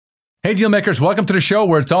Hey, deal makers, welcome to the show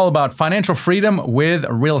where it's all about financial freedom with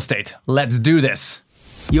real estate. Let's do this.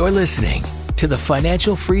 You're listening to the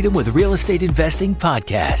Financial Freedom with Real Estate Investing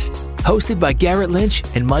podcast, hosted by Garrett Lynch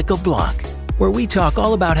and Michael Blanc, where we talk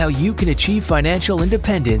all about how you can achieve financial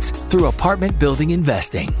independence through apartment building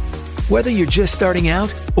investing. Whether you're just starting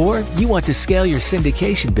out or you want to scale your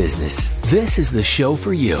syndication business, this is the show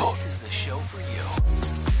for you.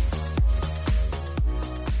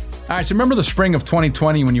 All right, so remember the spring of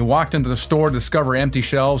 2020 when you walked into the store to discover empty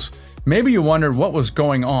shelves? Maybe you wondered what was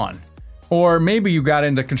going on. Or maybe you got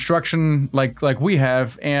into construction like we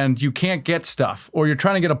have and you can't get stuff. Or you're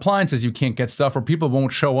trying to get appliances, you can't get stuff, or people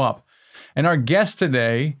won't show up. And our guest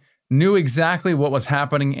today knew exactly what was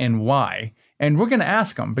happening and why. And we're going to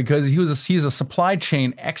ask him because he's a supply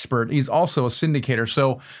chain expert. He's also a syndicator.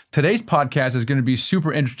 So today's podcast is going to be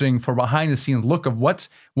super interesting for behind the scenes look of what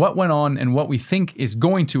went on and what we think is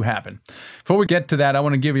going to happen. Before we get to that, I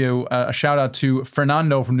want to give you a shout out to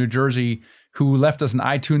Fernando from New Jersey, who left us an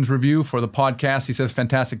iTunes review for the podcast. He says,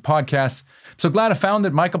 fantastic podcast. So glad I found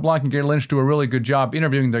it. Michael Blanc and Garrett Lynch do a really good job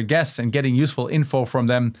interviewing their guests and getting useful info from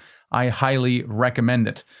them. I highly recommend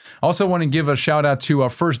it. I also want to give a shout out to our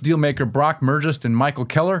first deal maker, Brock Mergist and Michael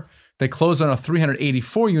Keller. They closed on a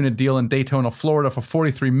 384 unit deal in Daytona, Florida for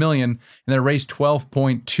 $43 million, and they raised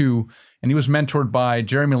 12.2. And he was mentored by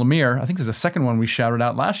Jeremy Lemire. I think it's the second one we shouted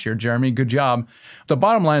out last year. Jeremy, good job. The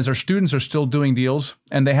bottom line is our students are still doing deals,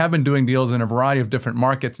 and they have been doing deals in a variety of different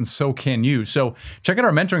markets, and so can you. So check out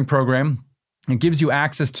our mentoring program. It gives you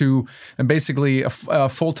access to basically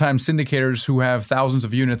full-time syndicators who have thousands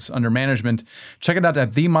of units under management. Check it out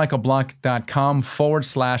at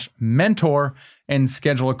themichaelblanc.com/mentor and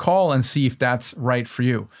schedule a call and see if that's right for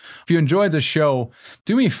you. If you enjoyed this show,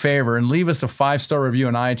 do me a favor and leave us a 5-star review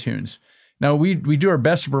on iTunes. Now, we do our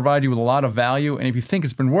best to provide you with a lot of value, and if you think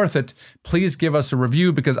it's been worth it, please give us a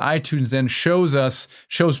review because iTunes then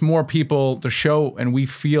shows more people the show, and we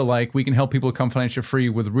feel like we can help people become financially free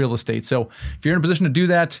with real estate. So if you're in a position to do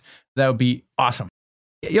that, that would be awesome.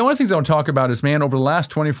 One of the things I want to talk about is, man, over the last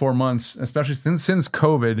 24 months, especially since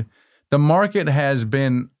COVID, the market has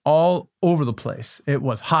been all over the place. It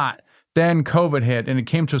was hot. Then COVID hit and it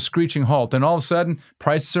came to a screeching halt. And all of a sudden,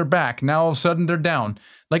 prices are back. Now all of a sudden, they're down.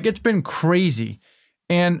 Like, it's been crazy.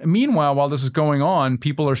 And meanwhile, while this is going on,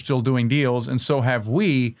 people are still doing deals, and so have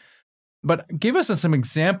we. But give us some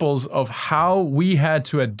examples of how we had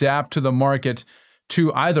to adapt to the market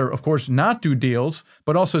to either, of course, not do deals,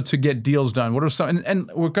 but also to get deals done. What are some? And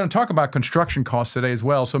we're going to talk about construction costs today as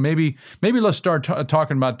well. So maybe let's start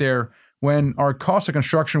talking about there when our cost of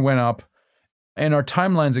construction went up and our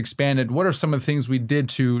timelines expanded. What are some of the things we did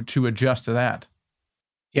to adjust to that?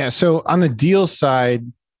 Yeah. So on the deal side,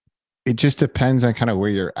 it just depends on kind of where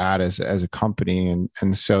you're at as a company.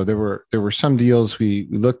 And so there were some deals we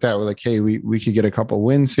looked at, we're like, hey, we could get a couple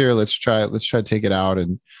wins here. Let's try to take it out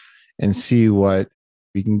and see what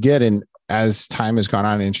we can get. And as time has gone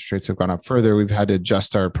on, interest rates have gone up further, we've had to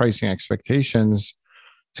adjust our pricing expectations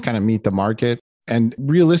to kind of meet the market. And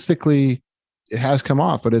realistically, it has come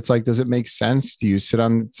off, but it's like, does it make sense? Do you sit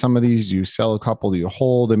on some of these? Do you sell a couple? Do you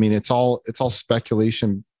hold? I mean, it's all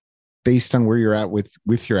speculation based on where you're at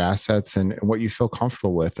with your assets and what you feel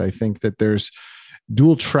comfortable with. I think that there's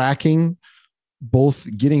dual tracking, both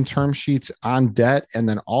getting term sheets on debt and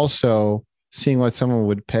then also seeing what someone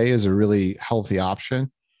would pay is a really healthy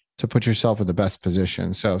option to put yourself in the best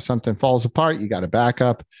position. So if something falls apart, you got a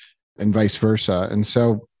backup and vice versa. And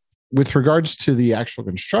so with regards to the actual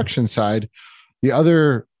construction side, the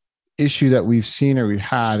other issue that we've seen or we've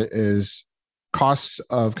had is costs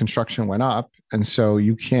of construction went up. And so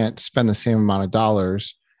you can't spend the same amount of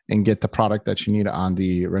dollars and get the product that you need on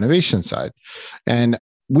the renovation side. And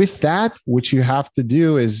with that, what you have to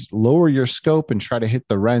do is lower your scope and try to hit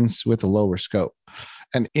the rents with a lower scope.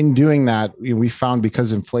 And in doing that, we found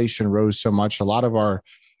because inflation rose so much, a lot of our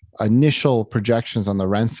initial projections on the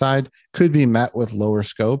rent side could be met with lower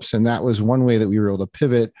scopes. And that was one way that we were able to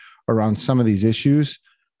pivot around some of these issues.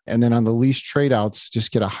 And then on the lease trade outs,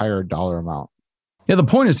 just get a higher dollar amount. Yeah, the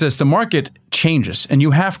point is this, the market changes and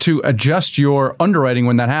you have to adjust your underwriting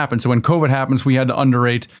when that happens. So when COVID happens, we had to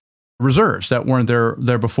underwrite reserves that weren't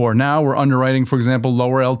there before. Now we're underwriting, for example,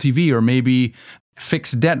 lower LTV or maybe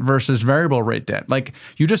fixed debt versus variable rate debt. Like,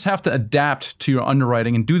 you just have to adapt to your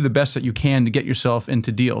underwriting and do the best that you can to get yourself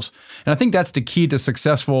into deals. And I think that's the key to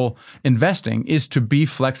successful investing, is to be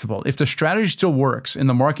flexible. If the strategy still works in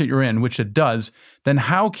the market you're in, which it does, then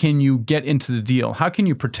how can you get into the deal? How can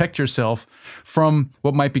you protect yourself from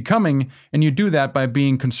what might be coming? And you do that by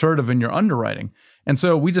being conservative in your underwriting. And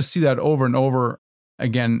so we just see that over and over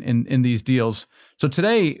again in these deals. So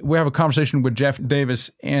today we have a conversation with Jeff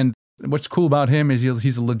Davis, and What's cool about him is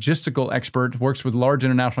he's a logistical expert, works with large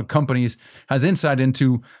international companies, has insight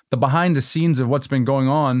into the behind the scenes of what's been going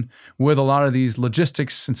on with a lot of these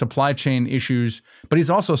logistics and supply chain issues. But he's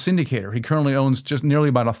also a syndicator. He currently owns just nearly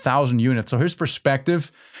about 1,000 units. So his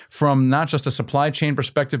perspective from not just a supply chain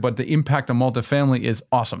perspective, but the impact on multifamily is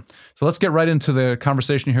awesome. So let's get right into the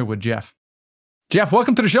conversation here with Jeff. Jeff,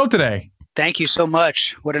 welcome to the show today. Thank you so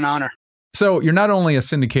much. What an honor. So you're not only a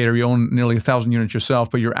syndicator, you own nearly 1,000 units yourself,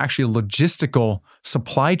 but you're actually a logistical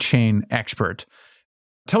supply chain expert.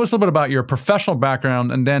 Tell us a little bit about your professional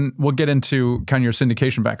background, and then we'll get into kind of your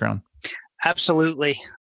syndication background. Absolutely.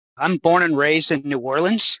 I'm born and raised in New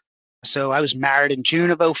Orleans. So I was married in June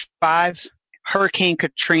of 2005. Hurricane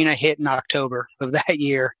Katrina hit in October of that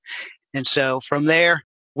year. And so from there,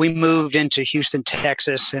 we moved into Houston,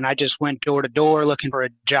 Texas, and I just went door to door looking for a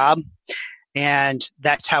job. And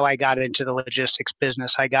that's how I got into the logistics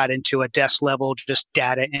business. I got into a desk level, just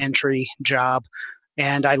data entry job.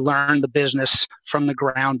 And I learned the business from the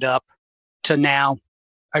ground up to now.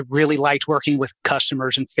 I really liked working with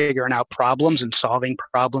customers and figuring out problems and solving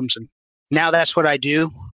problems. And now that's what I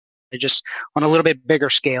do. I just, on a little bit bigger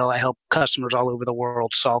scale, I help customers all over the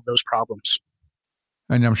world solve those problems.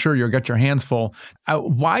 And I'm sure you'll get your hands full.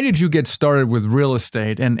 Why did you get started with real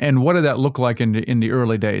estate, and what did that look like in the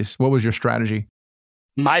early days? What was your strategy?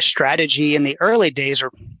 My strategy in the early days,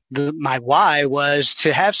 or my why, was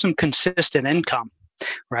to have some consistent income,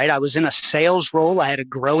 right? I was in a sales role. I had a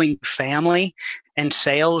growing family, and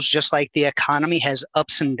sales, just like the economy, has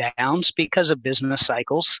ups and downs because of business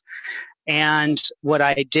cycles. And what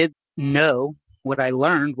I did know, what I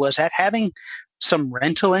learned, was that having some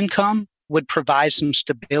rental income would provide some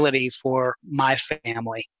stability for my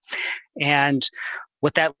family. And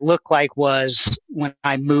what that looked like was when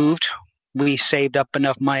I moved, we saved up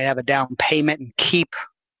enough money to have a down payment and keep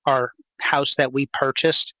our house that we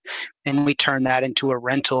purchased, and we turned that into a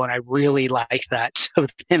rental. And I really liked that. So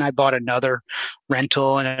then I bought another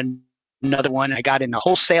rental and another one. I got into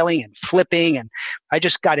wholesaling and flipping, and I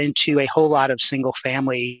just got into a whole lot of single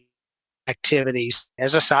family activities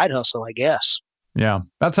as a side hustle, I guess. Yeah,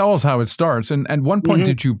 that's always how it starts. And at one point,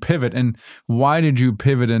 did you pivot? And why did you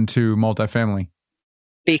pivot into multifamily?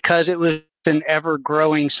 Because it was an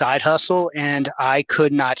ever-growing side hustle, and I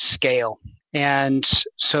could not scale. And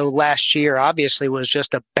so last year, obviously, was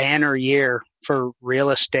just a banner year for real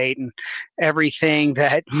estate, and everything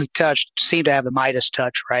that we touched seemed to have the Midas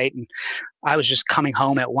touch, right? And I was just coming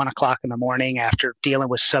home at 1:00 in the morning after dealing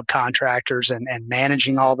with subcontractors and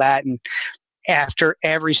managing all that. And after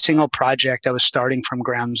every single project, I was starting from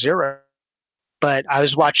ground zero. But I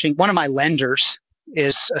was watching, one of my lenders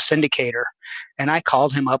is a syndicator, and I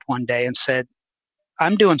called him up one day and said,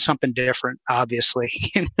 I'm doing something different,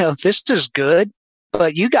 obviously. This is good,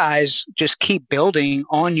 but you guys just keep building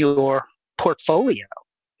on your portfolio,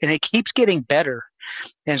 and it keeps getting better.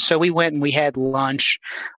 And so we went and we had lunch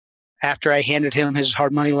after I handed him his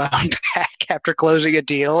hard money loan back after closing a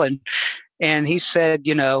deal. And he said,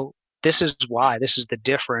 this is why, this is the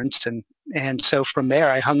difference. And so from there,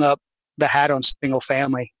 I hung up the hat on single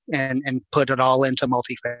family and put it all into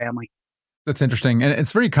multifamily. That's interesting. And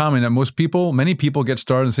it's very common that many people get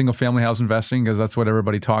started in single family house investing because that's what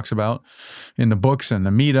everybody talks about in the books and the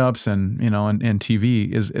meetups and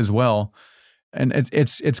TV as well. And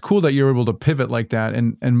it's cool that you're able to pivot like that.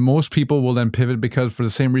 And most people will then pivot because for the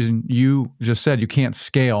same reason you just said, you can't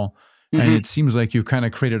scale. And it seems like you've kind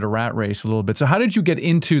of created a rat race a little bit. So how did you get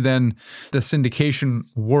into then the syndication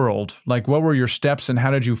world? Like, what were your steps and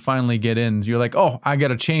how did you finally get in? You're like, oh, I got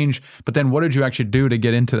to change. But then what did you actually do to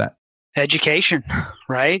get into that? Education,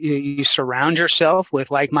 right? You surround yourself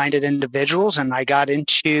with like-minded individuals. And I got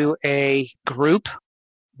into a group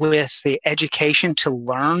with the education to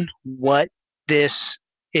learn what this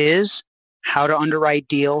is, how to underwrite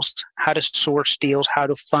deals, how to source deals, how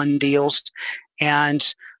to fund deals.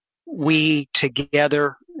 And we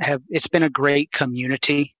together it's been a great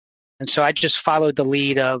community. And so I just followed the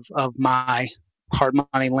lead of my hard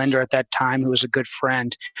money lender at that time, who was a good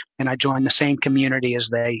friend. And I joined the same community as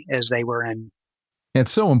they were in.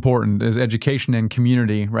 It's so important, is education and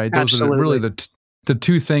community, right? Those Absolutely. are really the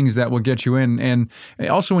two things that will get you in. And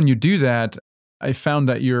also when you do that, I found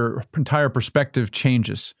that your entire perspective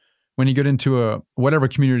changes. When you get into whatever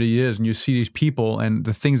community it is and you see these people and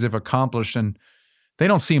the things they've accomplished, and they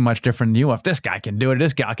don't seem much different than you. If this guy can do it,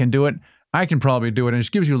 this guy can do it, I can probably do it. And it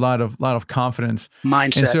just gives you a lot of confidence.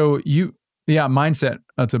 Mindset. And so mindset,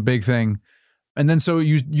 that's a big thing. And then so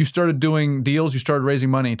you started doing deals, you started raising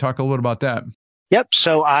money. Talk a little bit about that. Yep.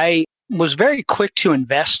 So I was very quick to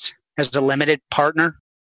invest as a limited partner,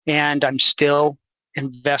 and I'm still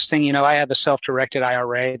investing. I have a self-directed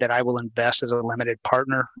IRA that I will invest as a limited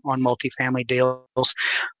partner on multifamily deals.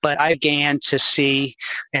 But I began to see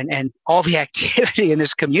and all the activity in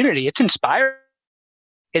this community. It's inspiring.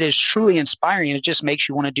 It is truly inspiring. It just makes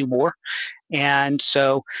you want to do more. And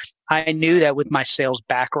so I knew that with my sales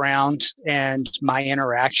background and my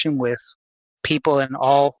interaction with people in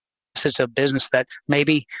all facets of business, that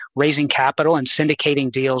maybe raising capital and syndicating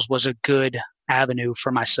deals was a good avenue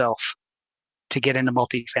for myself to get into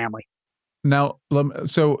multifamily. Now,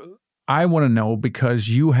 so I want to know, because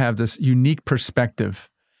you have this unique perspective,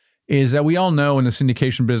 is that we all know in the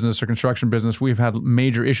syndication business or construction business, we've had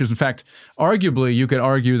major issues. In fact, arguably, you could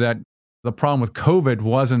argue that the problem with COVID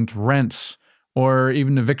wasn't rents or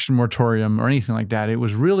even eviction moratorium or anything like that. It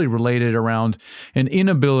was really related around an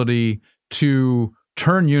inability to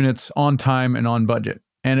turn units on time and on budget.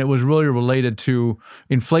 And it was really related to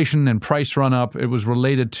inflation and price run up. It was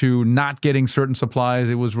related to not getting certain supplies.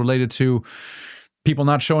 It was related to people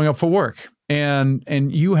not showing up for work. And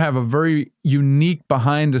you have a very unique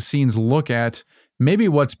behind the scenes look at maybe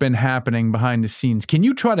what's been happening behind the scenes. Can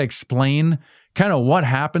you try to explain kind of what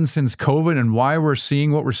happened since COVID and why we're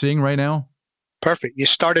seeing what we're seeing right now? Perfect. You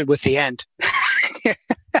started with the end.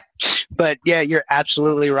 But yeah, you're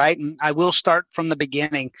absolutely right. And I will start from the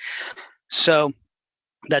beginning. So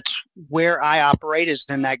that's where I operate, is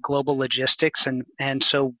in that global logistics. And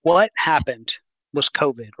so what happened was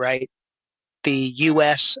COVID, right? The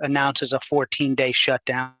U.S. announces a 14-day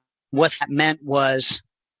shutdown. What that meant was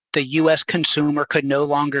the U.S. consumer could no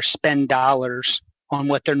longer spend dollars on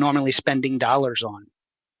what they're normally spending dollars on.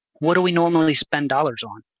 What do we normally spend dollars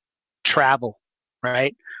on? Travel,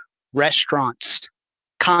 right? Restaurants,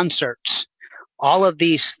 concerts, all of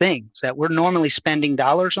these things that we're normally spending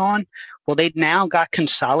dollars on. Well, they now got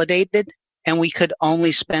consolidated, and we could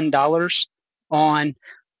only spend dollars on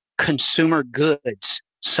consumer goods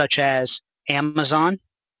such as Amazon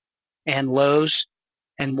and Lowe's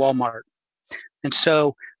and Walmart. And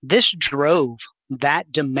so this drove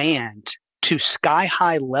that demand to sky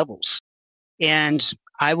high levels. And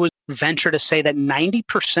I would venture to say that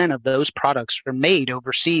 90% of those products are made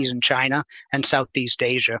overseas in China and Southeast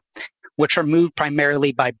Asia, which are moved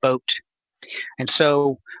primarily by boat. And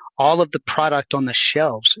so all of the product on the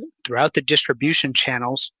shelves throughout the distribution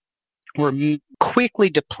channels were quickly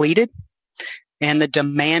depleted, and the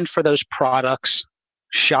demand for those products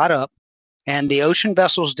shot up, and the ocean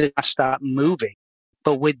vessels did not stop moving.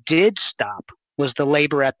 But what did stop was the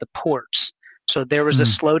labor at the ports. So there was a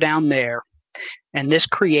slowdown there, and this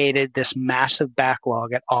created this massive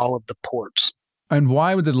backlog at all of the ports. And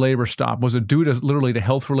why would the labor stop? Was it due to literally the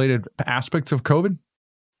health-related aspects of COVID?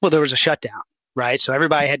 Well, there was a shutdown, right? So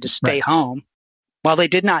everybody had to stay home. While they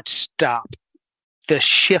did not stop, the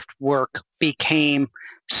shift work became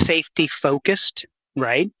safety focused,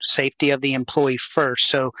 right? Safety of the employee first.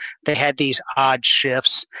 So they had these odd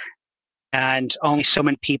shifts and only so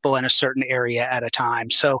many people in a certain area at a time.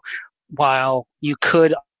 So while you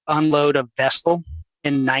could unload a vessel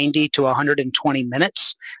in 90 to 120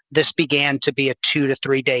 minutes, this began to be a 2 to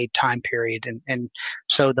 3 day time period. And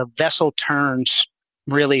so the vessel turns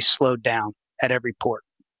really slowed down at every port.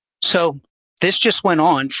 So this just went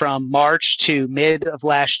on from March to mid of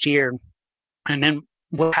last year. And then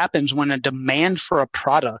what happens when a demand for a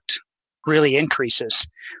product really increases?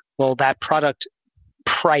 Well, that product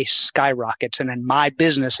price skyrockets. And then my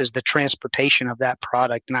business is the transportation of that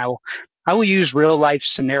product. And I will use real life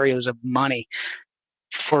scenarios of money.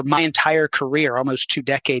 For my entire career, almost 2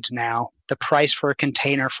 decades now, the price for a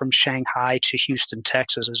container from Shanghai to Houston,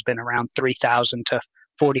 Texas has been around $3,000 to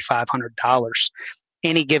 $4,500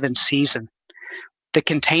 any given season. The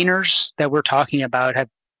containers that we're talking about have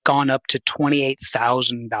gone up to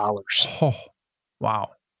 $28,000. Oh, wow.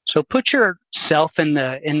 So put yourself in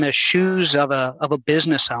the shoes of a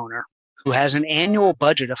business owner who has an annual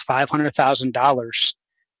budget of $500,000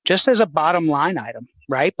 just as a bottom line item,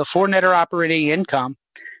 right? Before net or operating income,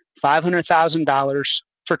 $500,000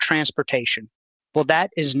 for transportation. Well,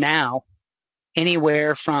 that is now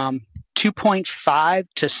anywhere from $2.5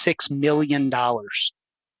 to $6 million.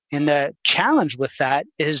 And the challenge with that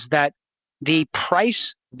is that the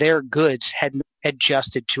price their goods had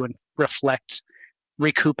adjusted to reflect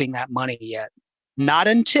recouping that money yet. Not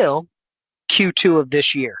until Q2 of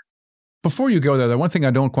this year. Before you go there, the one thing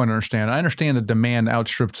I don't quite understand, I understand the demand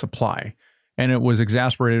outstripped supply, and it was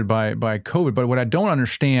exacerbated by COVID. But what I don't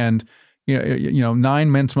understand, 9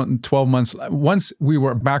 months, 12 months, once we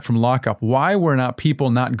were back from lockup, why were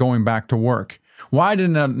people not going back to work? Why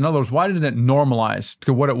didn't it normalize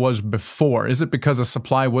to what it was before? Is it because the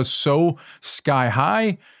supply was so sky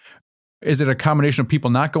high? Is it a combination of people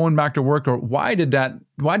not going back to work, or why did that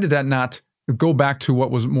not go back to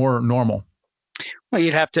what was more normal? Well,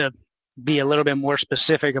 you'd have to be a little bit more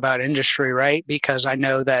specific about industry, right? Because I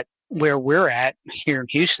know that where we're at here in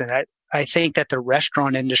Houston, I think that the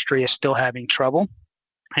restaurant industry is still having trouble.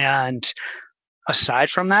 And aside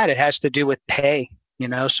from that, it has to do with pay,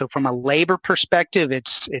 so from a labor perspective,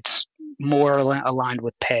 it's more aligned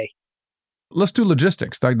with pay. Let's do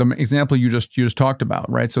logistics, like the example you just talked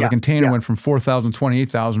about, right? So the container went from $4,000 to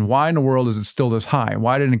 $28,000. Why in the world is it still this high?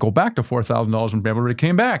 Why didn't it go back to $4,000 when everybody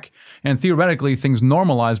came back? And theoretically, things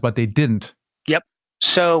normalized, but they didn't. Yep.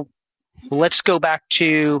 So let's go back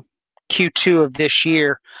to Q2 of this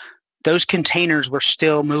year. Those containers were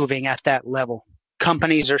still moving at that level.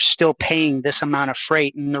 Companies are still paying this amount of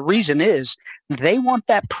freight. And the reason is they want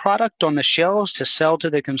that product on the shelves to sell to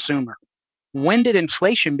the consumer. When did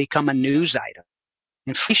inflation become a news item?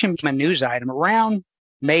 Inflation became a news item around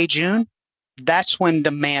May, June. That's when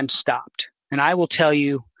demand stopped. And I will tell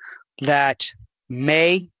you that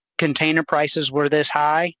May container prices were this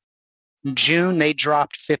high. June, they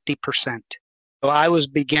dropped 50%. So I was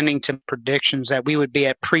beginning to predictions that we would be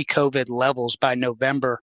at pre-COVID levels by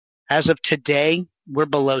November. As of today, we're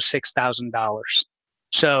below $6,000.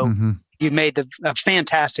 So you made a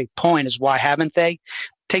fantastic point is why haven't they?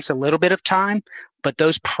 Takes a little bit of time, but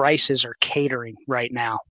those prices are catering right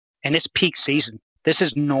now, and it's peak season. This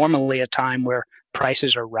is normally a time where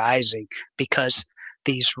prices are rising because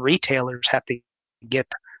these retailers have to get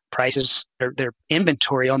prices, their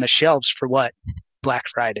inventory on the shelves for what? Black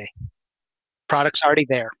Friday. Product's already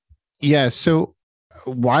there. Yeah. So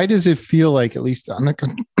why does it feel like, at least on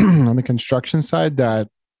the on the construction side, that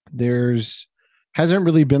hasn't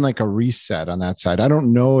really been like a reset on that side? I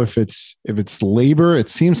don't know if it's labor. It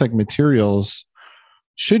seems like materials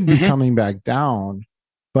should be coming back down,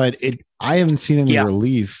 but I haven't seen any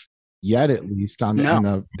relief yet, at least on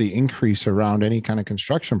the increase around any kind of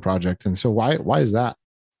construction project. And so why is that?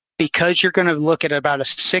 Because you're going to look at about a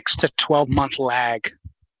 6 to 12 month lag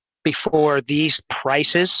before these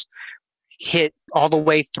prices hit all the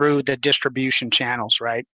way through the distribution channels,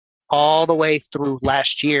 right? All the way through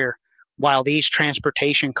last year. While these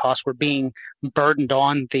transportation costs were being burdened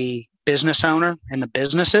on the business owner and the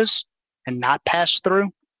businesses and not passed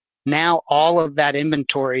through, now all of that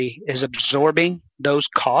inventory is absorbing those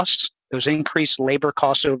costs, those increased labor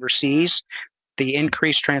costs overseas, the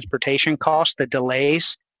increased transportation costs, the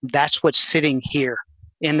delays. That's what's sitting here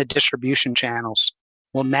in the distribution channels.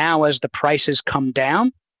 Well, now as the prices come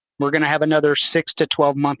down, we're going to have another 6 to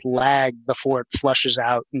 12 month lag before it flushes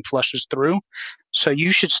out and flushes through. So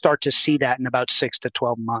you should start to see that in about 6 to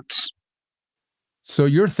 12 months. So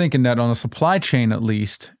you're thinking that on the supply chain, at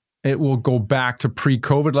least, it will go back to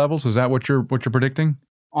pre-COVID levels? Is that what you're predicting?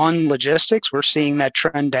 On logistics, we're seeing that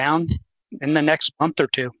trend down in the next month or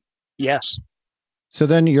two. Yes. So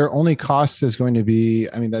then your only cost is going to be,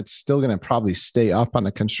 that's still going to probably stay up on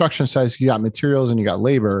the construction side. So you got materials and you got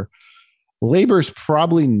labor. Labor is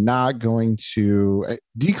probably not going to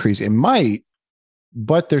decrease. It might,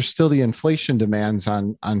 but there's still the inflation demands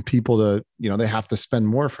on people to, they have to spend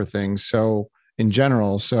more for things. So in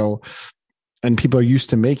general, and people are used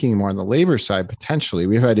to making more on the labor side. Potentially,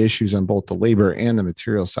 we've had issues on both the labor and the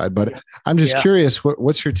material side, but I'm just curious,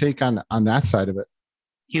 what's your take on that side of it?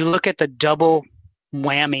 You look at the double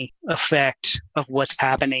whammy effect of what's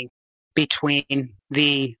happening between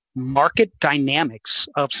the market dynamics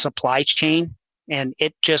of supply chain and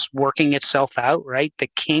it just working itself out, right? The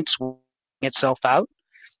kinks working itself out.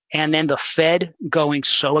 And then the Fed going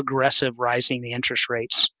so aggressive, rising the interest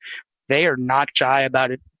rates. They are not shy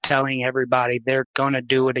about it, telling everybody they're going to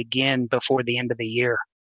do it again before the end of the year.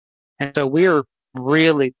 And so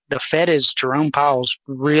the Fed is, Jerome Powell's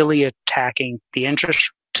really attacking the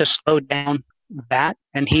interest to slow down that.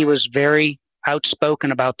 And he was very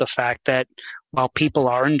outspoken about the fact that while people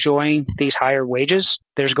are enjoying these higher wages,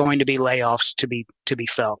 there's going to be layoffs to be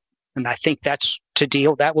felt. And I think that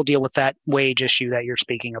will deal with that wage issue that you're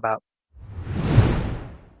speaking about.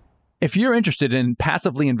 If you're interested in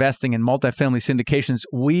passively investing in multifamily syndications,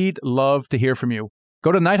 we'd love to hear from you.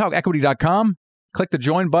 Go to nighthawkequity.com, click the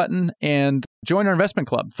join button, and join our investment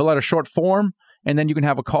club. Fill out a short form, and then you can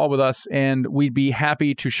have a call with us, and we'd be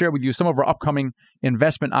happy to share with you some of our upcoming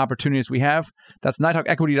investment opportunities we have. That's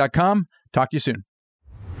nighthawkequity.com. Talk to you soon.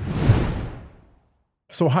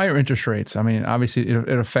 So higher interest rates, obviously it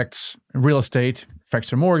affects real estate,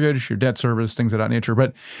 affects your mortgage, your debt service, things of that nature.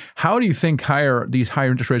 But how do you think these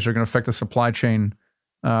higher interest rates are going to affect the supply chain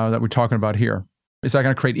that we're talking about here? Is that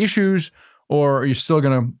going to create issues, or are you still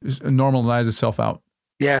going to normalize itself out?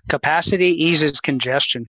 Yeah, capacity eases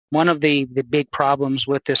congestion. one of the big problems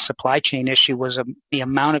with this supply chain issue was the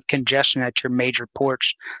amount of congestion at your major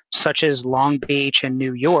ports, such as Long Beach and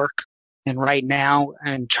New York. And right now,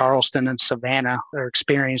 in Charleston and Savannah are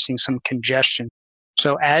experiencing some congestion.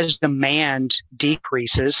 So as demand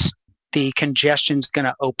decreases, the congestion is going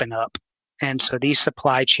to open up. And so these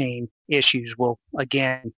supply chain issues will,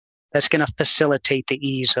 again, that's going to facilitate the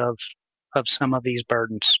ease of some of these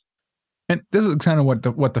burdens. And this is kind of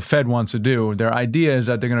what the Fed wants to do. Their idea is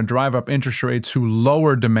that they're going to drive up interest rates to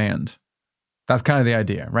lower demand. That's kind of the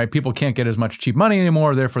idea, right? People can't get as much cheap money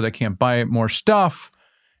anymore, therefore they can't buy more stuff,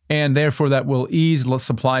 and therefore that will ease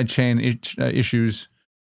supply chain issues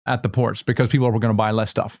at the ports because people are going to buy less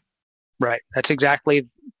stuff. Right.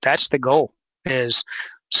 That's the goal, is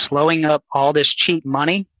slowing up all this cheap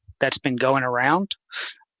money that's been going around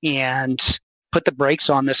and put the brakes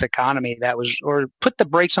on this economy or put the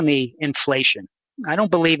brakes on the inflation. I don't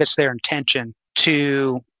believe it's their intention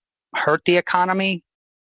to hurt the economy.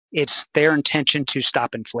 It's their intention to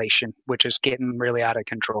stop inflation, which is getting really out of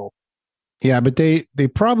control. Yeah, but they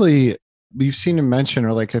probably, we've seen them mention,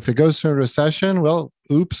 or like if it goes to a recession, well,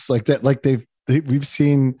 oops, like that, like we've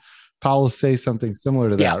seen Powell say something similar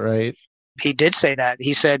to that, right? He did say that.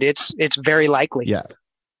 He said it's very likely. Yeah.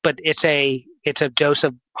 But it's a dose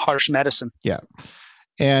of harsh medicine. Yeah.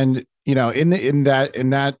 And in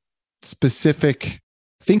that specific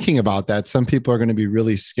thinking about that, some people are going to be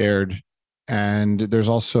really scared. And there's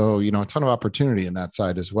also, a ton of opportunity in that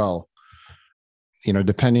side as well.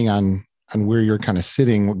 Depending on where you're kind of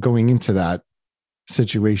sitting going into that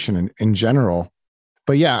situation in general.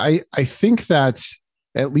 But yeah, I think that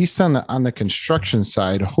at least on the construction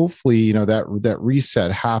side, hopefully, that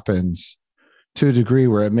reset happens to a degree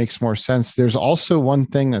where it makes more sense. There's also one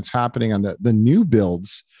thing that's happening on the new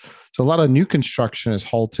builds. So a lot of new construction is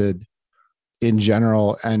halted in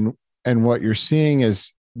general. And what you're seeing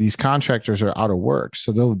is these contractors are out of work.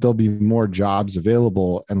 So there'll be more jobs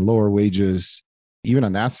available and lower wages, even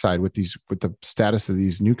on that side with the status of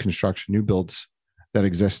these new construction, new builds that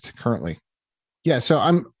exist currently. Yeah. So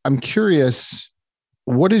I'm curious,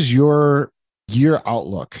 what is your year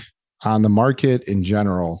outlook on the market in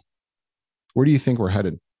general? Where do you think we're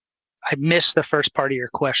headed? I missed the first part of your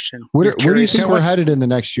question. Where do you think we're headed in the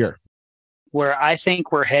next year? Where I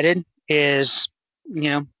think we're headed is,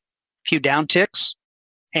 a few downticks,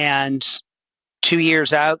 and 2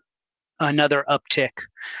 years out, another uptick.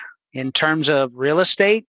 In terms of real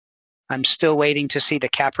estate, I'm still waiting to see the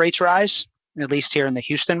cap rates rise, at least here in the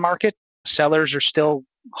Houston market. Sellers are still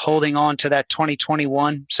holding on to that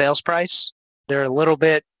 2021 sales price. They're a little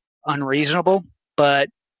bit unreasonable, but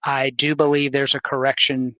I do believe there's a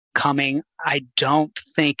correction coming. I don't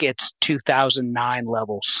think it's 2009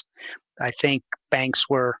 levels. I think banks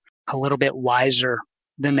were a little bit wiser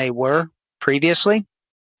than they were previously.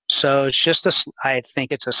 So I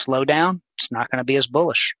think it's a slowdown. It's not going to be as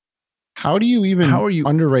bullish. How are you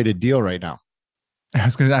underwrite a deal right now? I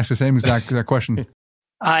was going to ask the same exact question.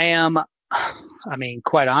 Quite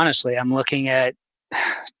honestly, I'm looking at,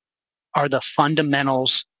 are the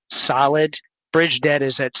fundamentals solid? Bridge debt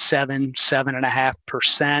is at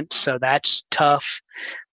 7.5%. So that's tough.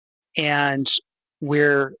 And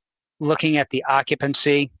we're looking at the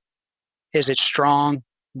occupancy. Is it strong?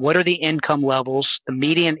 What are the income levels, the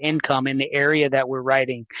median income in the area that we're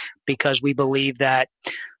writing? Because we believe that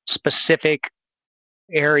specific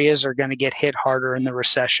areas are going to get hit harder in the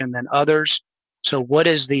recession than others. So what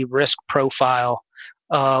is the risk profile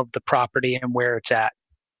of the property and where it's at?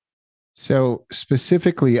 So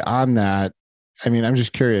specifically on that, I'm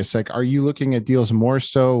just curious, are you looking at deals more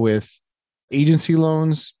so with agency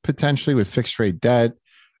loans, potentially with fixed rate debt,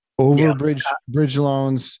 over bridge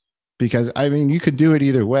loans? Because you could do it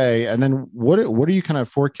either way. And then what are you kind of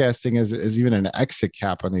forecasting as even an exit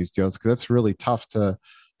cap on these deals? Because that's really tough to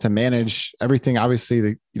manage everything. Obviously,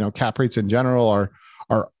 the cap rates in general are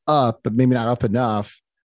up, but maybe not up enough.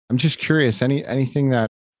 I'm just curious, anything that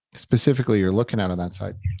specifically you're looking at on that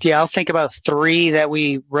side? Yeah, I'll think about 3 that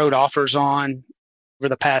we wrote offers on over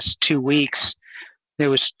the past 2 weeks. There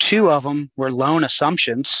was 2 of them were loan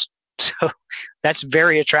assumptions. So that's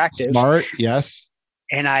very attractive. Smart, yes.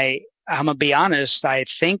 And I'm going to be honest, I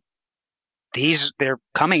think they're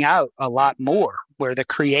coming out a lot more, where the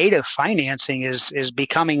creative financing is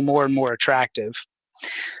becoming more and more attractive.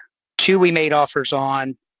 2 we made offers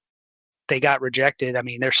on, they got rejected.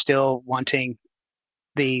 They're still wanting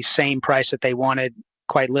the same price that they wanted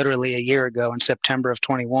quite literally a year ago in September of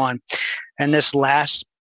 21. And this last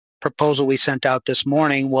proposal we sent out this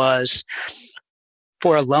morning was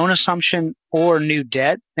for a loan assumption or new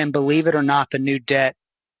debt. And believe it or not, the new debt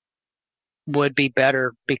would be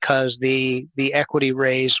better because the equity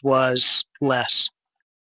raise was less.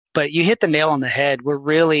 But you hit the nail on the head.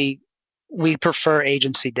 We prefer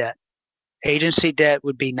agency debt. Agency debt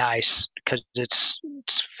would be nice because it's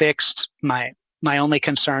fixed. My only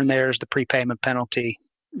concern there is the prepayment penalty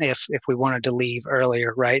if we wanted to leave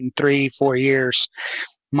earlier, right? In 3-4 years,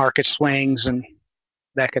 market swings and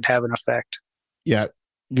that could have an effect. Yeah.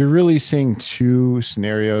 You're really seeing two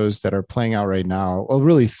scenarios that are playing out right now. Well,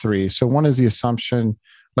 really three. So one is the assumption,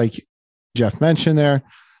 like Jeff mentioned there,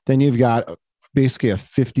 then you've got basically a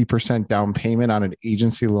 50% down payment on an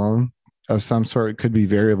agency loan of some sort. It could be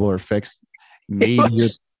variable or fixed. Maybe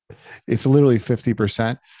it's literally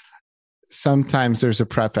 50%. Sometimes there's a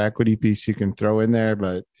prep equity piece you can throw in there,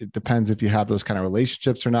 but it depends if you have those kind of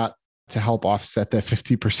relationships or not to help offset that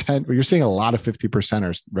 50%. But you're seeing a lot of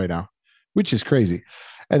 50%ers right now, which is crazy.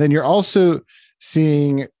 And then you're also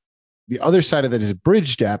seeing the other side of that is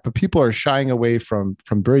bridge debt, but people are shying away from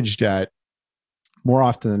bridge debt more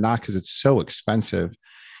often than not because it's so expensive.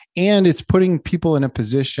 And it's putting people in a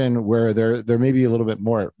position where they're maybe a little bit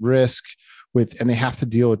more at risk and they have to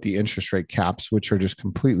deal with the interest rate caps, which are just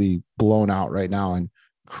completely blown out right now and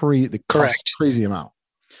cost crazy amount.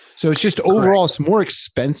 So it's just overall, it's more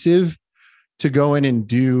expensive to go in and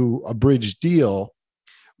do a bridge deal.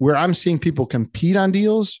 Where I'm seeing people compete on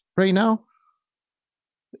deals right now,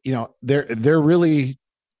 they're really,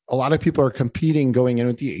 a lot of people are competing going in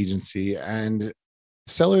with the agency, and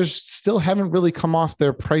sellers still haven't really come off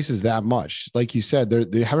their prices that much. Like you said,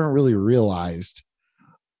 they haven't really realized,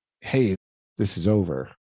 hey, this is over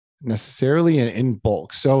necessarily in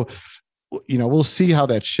bulk. So, we'll see how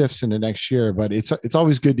that shifts into next year, but it's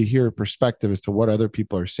always good to hear a perspective as to what other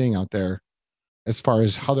people are seeing out there as far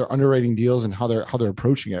as how they're underwriting deals and how they're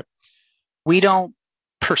approaching it. We don't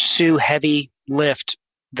pursue heavy lift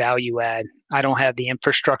value add. I don't have the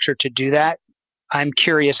infrastructure to do that. I'm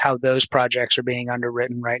curious how those projects are being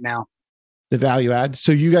underwritten right now. The value add.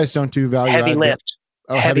 So you guys don't do value heavy add? Lift.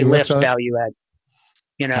 Heavy lift value add.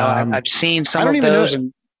 I've seen some of those. Are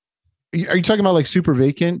you talking about like super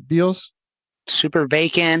vacant deals? Super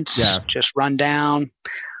vacant, just run down.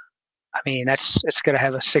 I mean, it's going to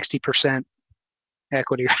have a 60%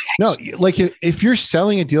 equity raise. No, like if you're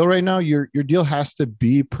selling a deal right now, your deal has to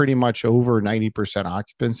be pretty much over 90%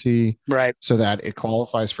 occupancy, right? So that it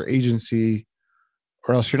qualifies for agency,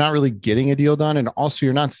 or else you're not really getting a deal done. And also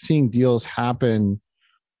you're not seeing deals happen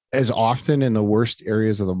as often in the worst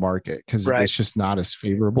areas of the market because it's just not as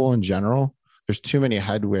favorable in general. There's too many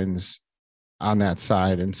headwinds on that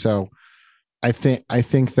side. And so I think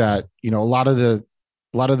that, a lot of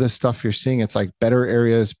the stuff you're seeing, it's like better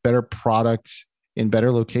areas, better products, in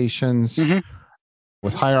better locations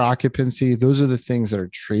with higher occupancy. Those are the things that are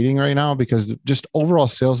trading right now because just overall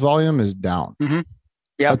sales volume is down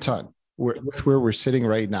a ton with where we're sitting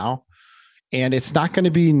right now. And it's not going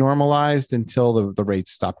to be normalized until the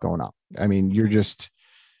rates stop going up. I mean,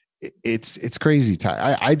 it's crazy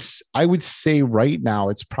time. I would say right now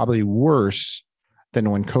it's probably worse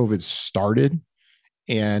than when COVID started.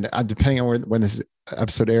 And depending on when this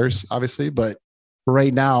episode airs, obviously, but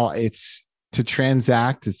right now to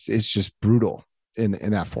transact, it's just brutal in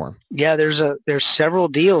that form. Yeah, there's several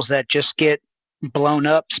deals that just get blown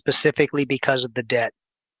up specifically because of the debt.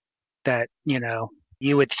 That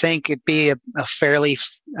you would think it'd be a fairly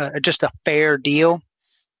just a fair deal,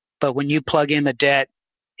 but when you plug in the debt,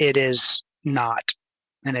 it is not,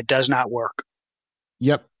 and it does not work.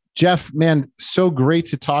 Yep, Jeff, man, so great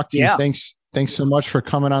to talk to you. Thanks so much for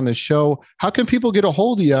coming on the show. How can people get a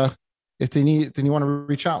hold of you if they want to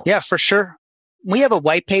reach out? Yeah, for sure. We have a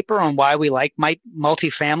white paper on why we like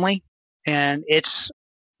multifamily, and it's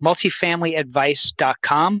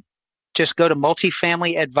multifamilyadvice.com. Just go to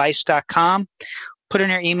multifamilyadvice.com, put in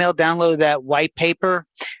your email, download that white paper,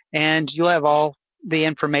 and you'll have all the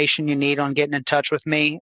information you need on getting in touch with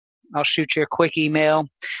me. I'll shoot you a quick email.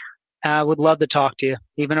 I would love to talk to you,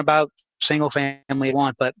 even about single family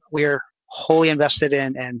one, but we're wholly invested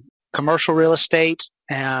in commercial real estate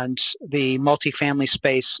and the multifamily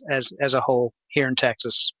space as a whole here in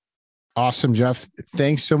Texas. Awesome, Jeff.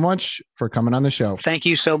 Thanks so much for coming on the show. Thank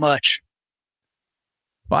you so much.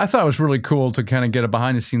 Well, I thought it was really cool to kind of get a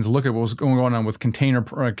behind the scenes look at what was going on with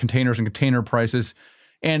containers and container prices.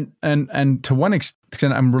 And to one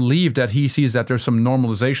extent, I'm relieved that he sees that there's some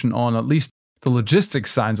normalization on at least the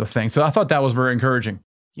logistics sides of things. So I thought that was very encouraging.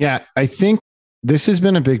 Yeah, I think this has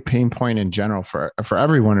been a big pain point in general for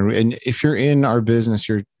everyone. And if you're in our business,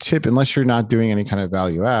 unless you're not doing any kind of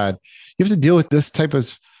value add, you have to deal with this type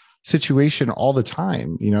of situation all the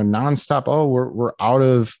time, nonstop. Oh, we're out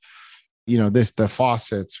of the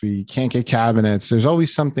faucets, we can't get cabinets. There's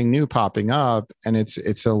always something new popping up, and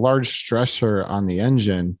it's a large stressor on the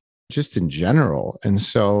engine just in general. And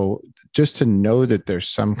so just to know that there's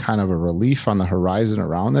some kind of a relief on the horizon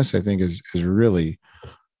around this, I think is really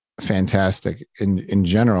fantastic in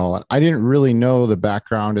general. I didn't really know the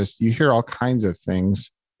background. As you hear all kinds of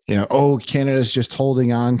things, Canada's just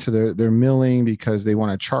holding on to their milling because they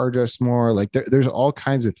want to charge us more. Like there's all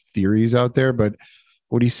kinds of theories out there, but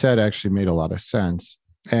what he said actually made a lot of sense.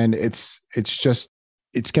 And it's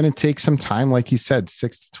going to take some time, like he said,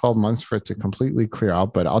 6 to 12 months for it to completely clear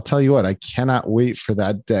out. But I'll tell you what, I cannot wait for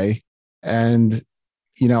that day. And,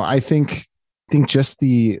 I think just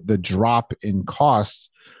the drop in costs,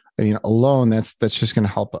 alone, that's just going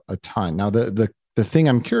to help a ton. Now, the thing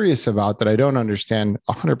I'm curious about that I don't understand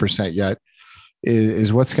 100% yet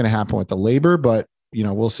is what's going to happen with the labor, but,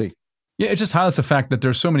 we'll see. Yeah, it just highlights the fact that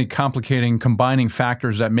there's so many combining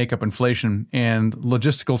factors that make up inflation, and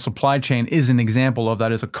logistical supply chain is an example of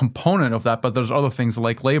that, is a component of that. But there's other things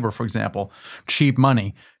like labor, for example, cheap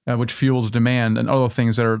money, which fuels demand, and other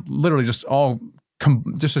things that are literally just all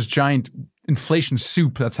just this giant inflation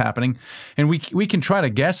soup that's happening. And we can try to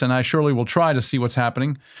guess, and I surely will try to see what's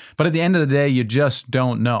happening. But at the end of the day, you just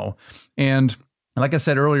don't know. And like I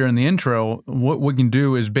said earlier in the intro, what we can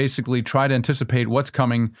do is basically try to anticipate what's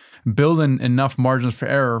coming, build in enough margins for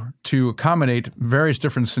error to accommodate various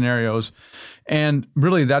different scenarios. And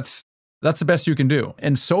really, that's the best you can do.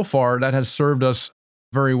 And so far, that has served us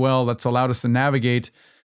very well. That's allowed us to navigate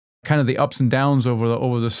kind of the ups and downs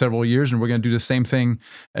over the several years, and we're going to do the same thing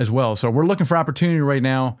as well. So we're looking for opportunity right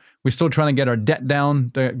now. We're still trying to get our debt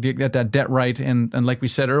down, to get that debt right. And like we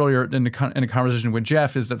said earlier in the conversation with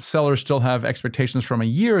Jeff, is that sellers still have expectations from a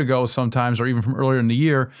year ago sometimes, or even from earlier in the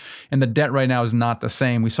year, and the debt right now is not the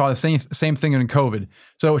same. We saw the same thing in COVID.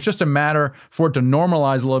 So it's just a matter for it to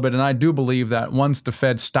normalize a little bit. And I do believe that once the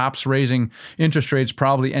Fed stops raising interest rates,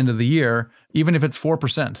 probably end of the year, even if it's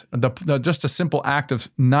 4%, just a simple act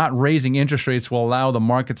of not raising interest rates will allow the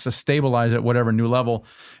markets to stabilize at whatever new level.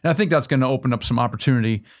 And I think that's going to open up some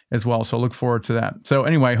opportunity as well. So look forward to that. So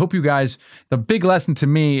anyway, I hope you guys, the big lesson to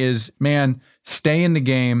me is, man, stay in the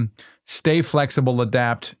game, stay flexible,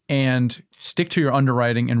 adapt, and stick to your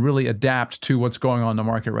underwriting and really adapt to what's going on in the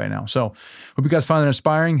market right now. So hope you guys find it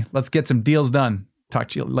inspiring. Let's get some deals done. Talk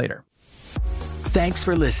to you later. Thanks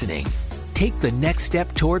for listening. Take the next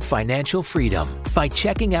step toward financial freedom by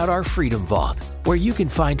checking out our Freedom Vault, where you can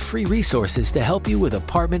find free resources to help you with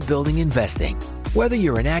apartment building investing. Whether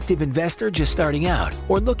you're an active investor just starting out,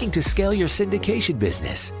 or looking to scale your syndication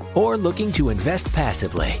business, or looking to invest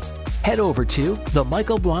passively, head over to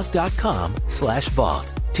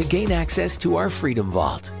themichaelblanc.com/vault to gain access to our Freedom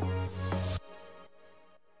Vault.